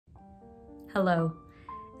Hello,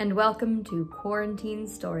 and welcome to Quarantine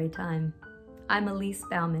Storytime. I'm Elise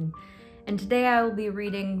Bauman, and today I will be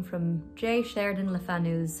reading from Sheridan Le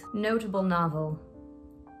Fanu's notable novel,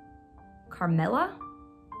 Carmilla?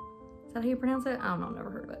 Is that how you pronounce it? I don't know, never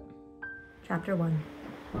heard of it. Chapter 1,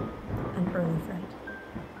 An Early Fright.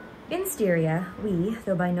 In Styria, we,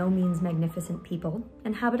 though by no means magnificent people,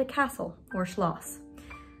 inhabit a castle, or schloss.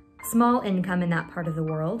 Small income in that part of the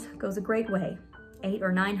world goes a great way. 800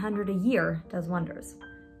 or 900 a year does wonders.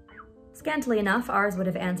 Scantily enough, ours would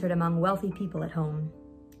have answered among wealthy people at home.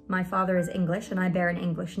 My father is English, and I bear an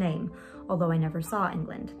English name, although I never saw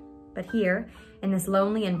England. But here, in this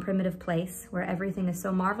lonely and primitive place, where everything is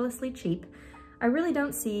so marvelously cheap, I really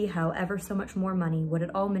don't see how ever so much more money would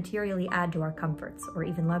at all materially add to our comforts, or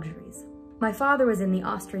even luxuries. My father was in the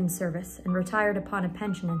Austrian service, and retired upon a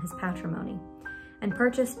pension in his patrimony, and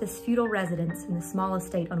purchased this feudal residence in the small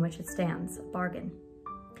estate on which it stands, a bargain.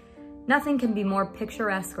 Nothing can be more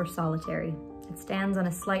picturesque or solitary. It stands on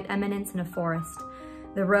a slight eminence in a forest.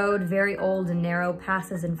 The road, very old and narrow,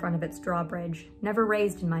 passes in front of its drawbridge, never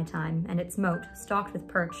raised in my time, and its moat, stocked with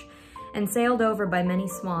perch, and sailed over by many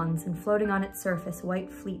swans, and floating on its surface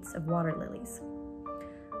white fleets of water lilies.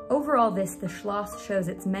 Over all this, the schloss shows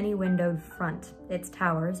its many-windowed front, its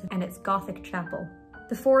towers, and its Gothic chapel.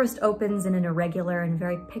 The forest opens in an irregular and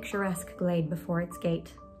very picturesque glade before its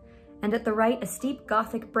gate, and at the right a steep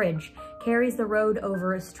Gothic bridge carries the road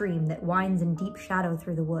over a stream that winds in deep shadow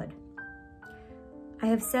through the wood. I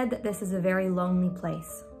have said that this is a very lonely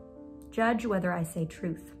place. Judge whether I say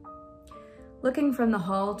truth. Looking from the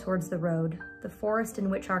hall towards the road, the forest in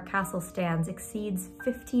which our castle stands exceeds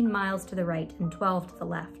 15 miles to the right and 12 to the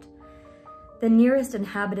left. The nearest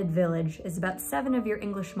inhabited village is about 7 of your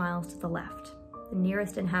English miles to the left. The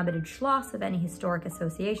nearest inhabited schloss of any historic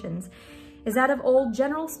associations is that of old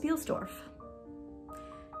General Spielsdorf,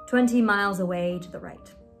 20 miles away to the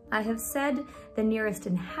right. I have said the nearest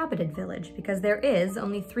inhabited village because there is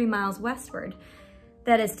only 3 miles westward,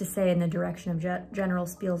 that is to say in the direction of General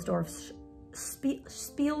Spielsdorf's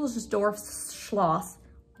Schloss.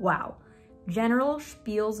 Wow. General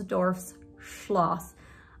Spielsdorf's Schloss.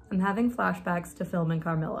 I'm having flashbacks to filming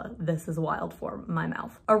Carmilla. This is wild for my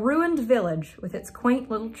mouth. A ruined village with its quaint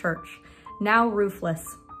little church, now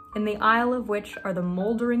roofless, in the aisle of which are the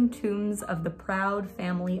moldering tombs of the proud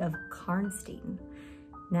family of Karnstein,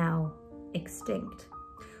 now extinct,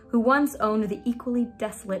 who once owned the equally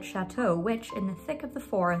desolate chateau which, in the thick of the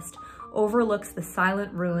forest, overlooks the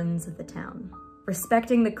silent ruins of the town.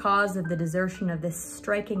 Respecting the cause of the desertion of this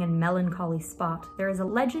striking and melancholy spot, there is a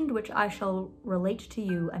legend which I shall relate to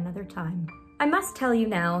you another time. I must tell you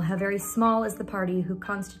now how very small is the party who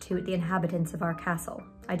constitute the inhabitants of our castle.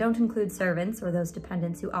 I don't include servants or those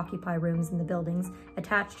dependents who occupy rooms in the buildings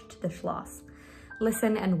attached to the schloss.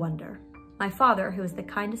 Listen and wonder. My father, who is the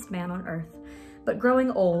kindest man on earth, but growing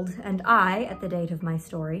old, and I, at the date of my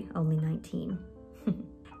story, only 19.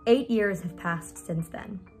 8 years have passed since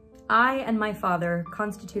then. I and my father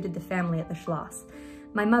constituted the family at the schloss.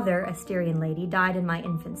 My mother, a Styrian lady, died in my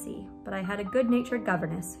infancy, but I had a good-natured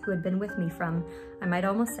governess who had been with me from, I might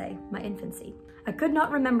almost say, my infancy. I could not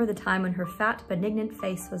remember the time when her fat, benignant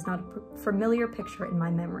face was not a familiar picture in my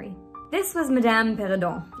memory. This was Madame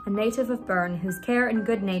Perrodon, a native of Bern, whose care and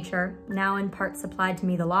good nature now in part supplied to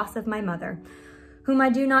me the loss of my mother, whom I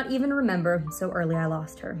do not even remember, so early I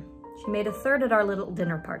lost her. She made a third at our little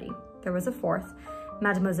dinner party. There was a fourth,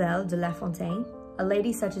 Mademoiselle de La Fontaine, a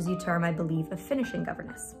lady such as you term, I believe, a finishing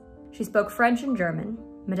governess. She spoke French and German,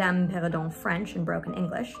 Madame Perrodon French and broken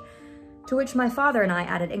English, to which my father and I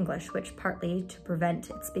added English, which partly to prevent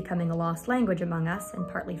its becoming a lost language among us, and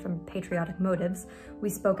partly from patriotic motives, we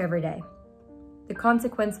spoke every day. The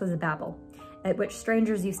consequence was a babble, at which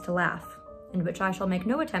strangers used to laugh, and which I shall make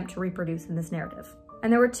no attempt to reproduce in this narrative.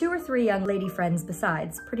 And there were 2 or 3 young lady friends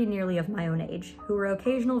besides, pretty nearly of my own age, who were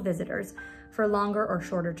occasional visitors for longer or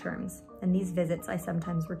shorter terms, and these visits I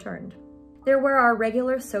sometimes returned. There were our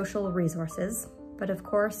regular social resources, but of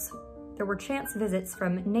course, there were chance visits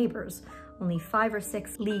from neighbors, only 5 or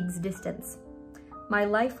 6 leagues distance. My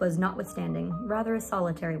life was, notwithstanding, rather a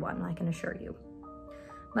solitary one, I can assure you.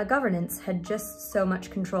 My governess had just so much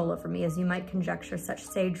control over me as you might conjecture such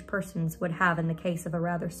sage persons would have in the case of a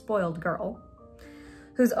rather spoiled girl,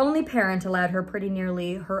 whose only parent allowed her pretty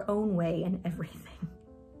nearly her own way in everything.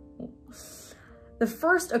 The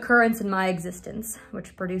first occurrence in my existence,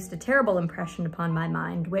 which produced a terrible impression upon my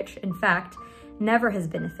mind, which, in fact, never has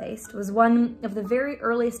been effaced, was one of the very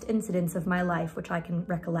earliest incidents of my life which I can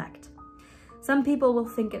recollect. Some people will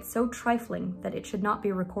think it so trifling that it should not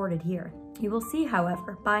be recorded here. You will see,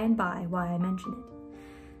 however, by and by why I mention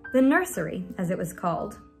it. The nursery, as it was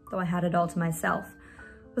called, though I had it all to myself,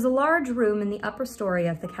 was a large room in the upper story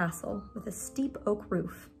of the castle with a steep oak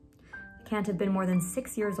roof. I can't have been more than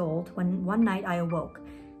 6 years old when one night I awoke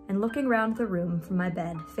and, looking round the room from my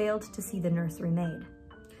bed, failed to see the nursery maid.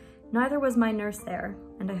 Neither was my nurse there,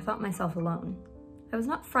 and I thought myself alone. I was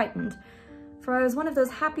not frightened, for I was one of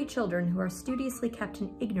those happy children who are studiously kept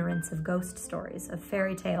in ignorance of ghost stories, of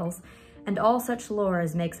fairy tales, and all such lore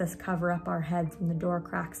as makes us cover up our heads when the door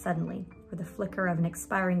cracks suddenly, or the flicker of an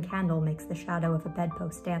expiring candle makes the shadow of a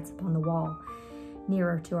bedpost dance upon the wall,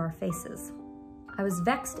 nearer to our faces. I was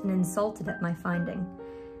vexed and insulted at my finding,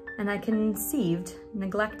 and I conceived,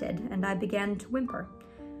 neglected, and I began to whimper,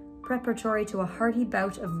 preparatory to a hearty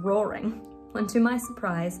bout of roaring, when to my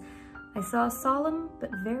surprise, I saw a solemn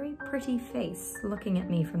but very pretty face looking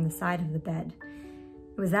at me from the side of the bed.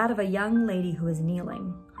 It was that of a young lady who was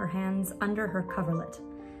kneeling, her hands under her coverlet.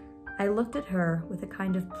 I looked at her with a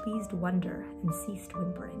kind of pleased wonder and ceased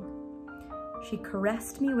whimpering. She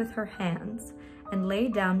caressed me with her hands and lay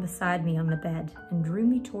down beside me on the bed and drew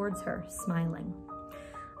me towards her, smiling.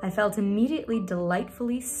 I felt immediately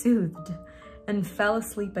delightfully soothed and fell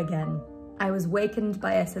asleep again. I was wakened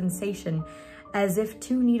by a sensation as if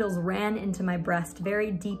 2 needles ran into my breast very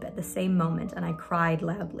deep at the same moment, and I cried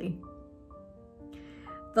loudly.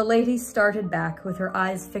 The lady started back with her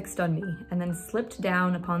eyes fixed on me and then slipped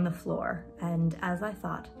down upon the floor and, as I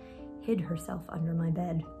thought, hid herself under my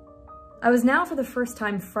bed. I was now for the first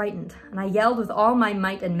time frightened, and I yelled with all my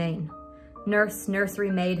might and main. Nurse,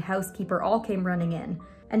 nursery maid, housekeeper all came running in,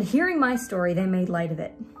 and hearing my story, they made light of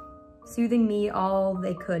it, soothing me all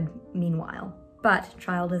they could meanwhile. But,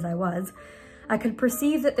 child as I was, I could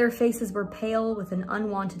perceive that their faces were pale with an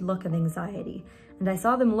unwanted look of anxiety, and I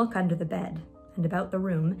saw them look under the bed and about the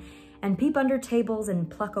room, and peep under tables and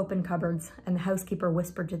pluck open cupboards, and the housekeeper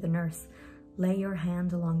whispered to the nurse, "Lay your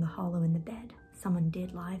hand along the hollow in the bed. Someone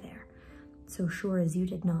did lie there. So sure as you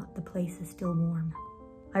did not, the place is still warm."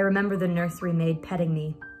 I remember the nursery maid petting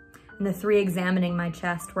me, and the 3 examining my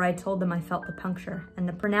chest, where I told them I felt the puncture, and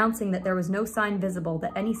the pronouncing that there was no sign visible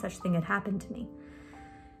that any such thing had happened to me.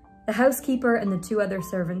 The housekeeper and the 2 other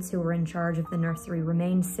servants who were in charge of the nursery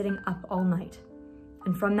remained sitting up all night,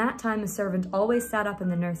 and from that time a servant always sat up in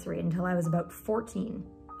the nursery until I was about 14.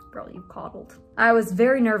 Girl, you coddled. I was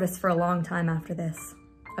very nervous for a long time after this.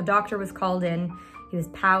 A doctor was called in. He was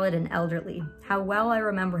pallid and elderly. How well I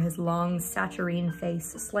remember his long, saturine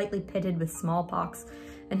face, slightly pitted with smallpox,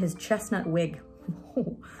 and his chestnut wig.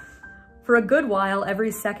 For a good while,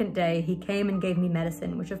 every second day, he came and gave me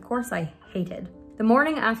medicine, which of course I hated. The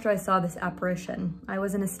morning after I saw this apparition, I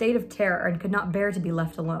was in a state of terror and could not bear to be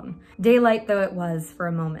left alone, daylight though it was for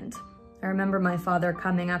a moment. I remember my father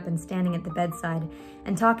coming up and standing at the bedside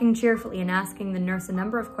and talking cheerfully and asking the nurse a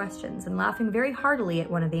number of questions and laughing very heartily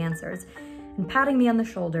at one of the answers and patting me on the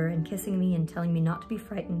shoulder and kissing me and telling me not to be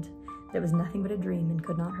frightened, that it was nothing but a dream and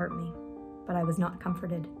could not hurt me. But I was not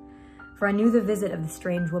comforted, for I knew the visit of the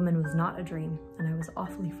strange woman was not a dream, and I was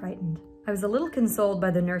awfully frightened. I was a little consoled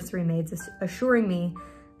by the nursery maids assuring me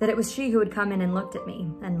that it was she who had come in and looked at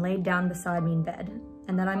me and laid down beside me in bed,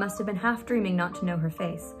 and that I must have been half dreaming not to know her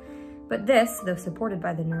face. But this, though supported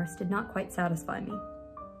by the nurse, did not quite satisfy me.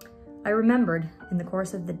 I remembered, in the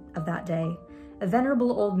course of that day, a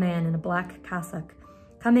venerable old man in a black cassock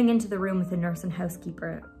coming into the room with the nurse and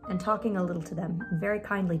housekeeper and talking a little to them, and very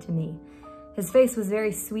kindly to me. His face was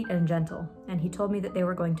very sweet and gentle, and he told me that they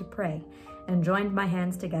were going to pray, and joined my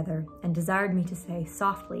hands together, and desired me to say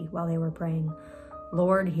softly while they were praying,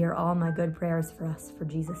 "Lord, hear all my good prayers for us, for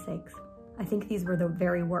Jesus' sakes." I think these were the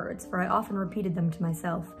very words, for I often repeated them to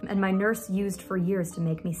myself, and my nurse used for years to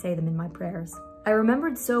make me say them in my prayers. I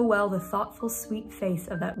remembered so well the thoughtful, sweet face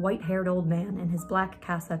of that white-haired old man in his black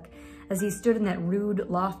cassock as he stood in that rude,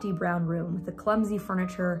 lofty brown room with the clumsy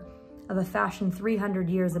furniture of a fashion 300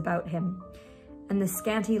 years about him, and the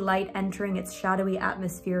scanty light entering its shadowy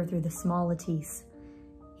atmosphere through the small lattice.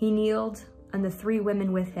 He kneeled, and the 3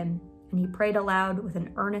 women with him, and he prayed aloud with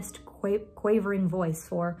an earnest, quavering voice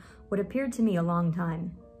for what appeared to me a long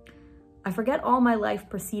time. I forget all my life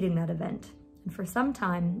preceding that event, and for some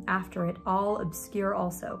time after it, all obscure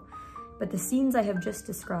also, but the scenes I have just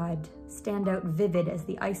described stand out vivid as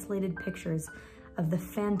the isolated pictures of the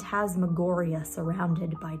phantasmagoria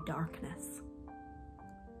surrounded by darkness.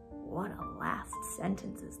 What a last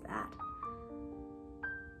sentence is that?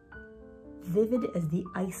 Vivid as the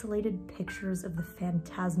isolated pictures of the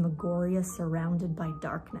phantasmagoria surrounded by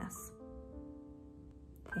darkness.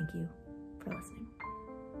 Thank you for listening.